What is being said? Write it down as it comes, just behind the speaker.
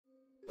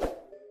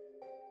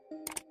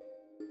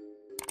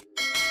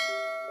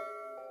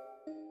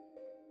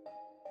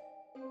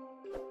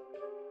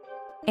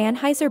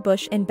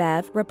Anheuser-Busch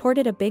InBev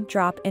reported a big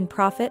drop in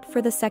profit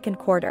for the second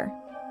quarter.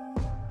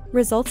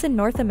 Results in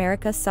North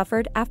America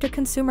suffered after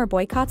consumer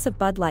boycotts of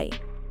Bud Light.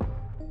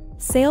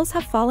 Sales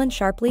have fallen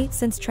sharply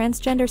since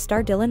transgender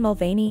star Dylan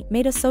Mulvaney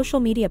made a social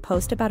media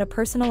post about a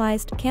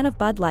personalized can of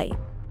Bud Light.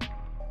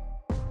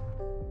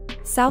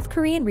 South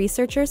Korean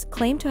researchers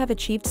claim to have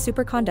achieved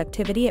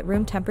superconductivity at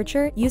room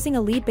temperature using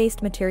a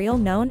lead-based material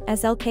known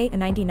as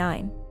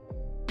LK-99.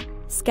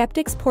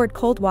 Skeptics poured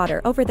cold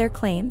water over their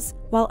claims,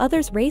 while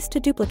others raced to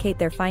duplicate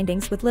their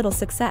findings with little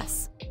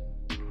success.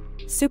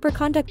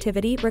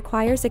 Superconductivity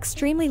requires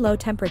extremely low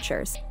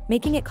temperatures,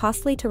 making it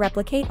costly to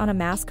replicate on a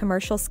mass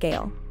commercial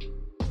scale.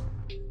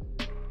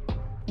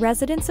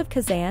 Residents of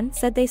Kazan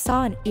said they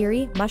saw an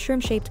eerie,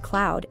 mushroom-shaped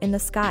cloud in the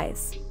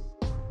skies.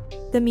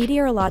 The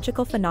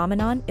meteorological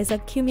phenomenon is a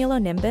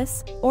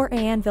cumulonimbus, or a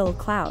anvil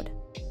cloud.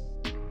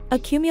 A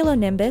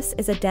cumulonimbus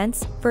is a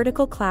dense,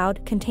 vertical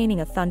cloud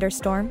containing a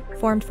thunderstorm,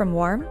 formed from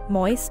warm,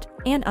 moist,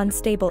 and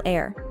unstable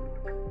air.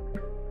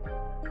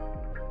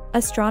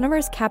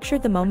 Astronomers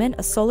captured the moment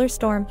a solar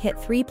storm hit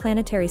 3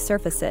 planetary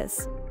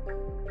surfaces.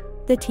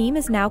 The team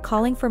is now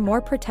calling for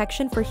more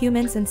protection for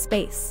humans in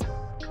space.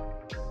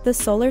 The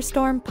solar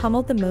storm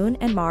pummeled the Moon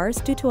and Mars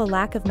due to a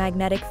lack of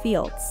magnetic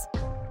fields.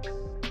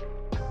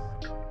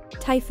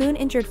 Typhoon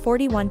injured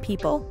 41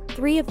 people,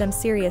 3 of them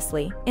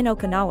seriously, in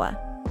Okinawa.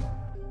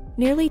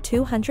 Nearly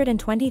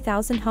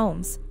 220,000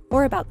 homes,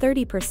 or about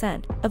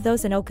 30% of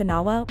those in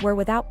Okinawa, were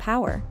without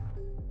power.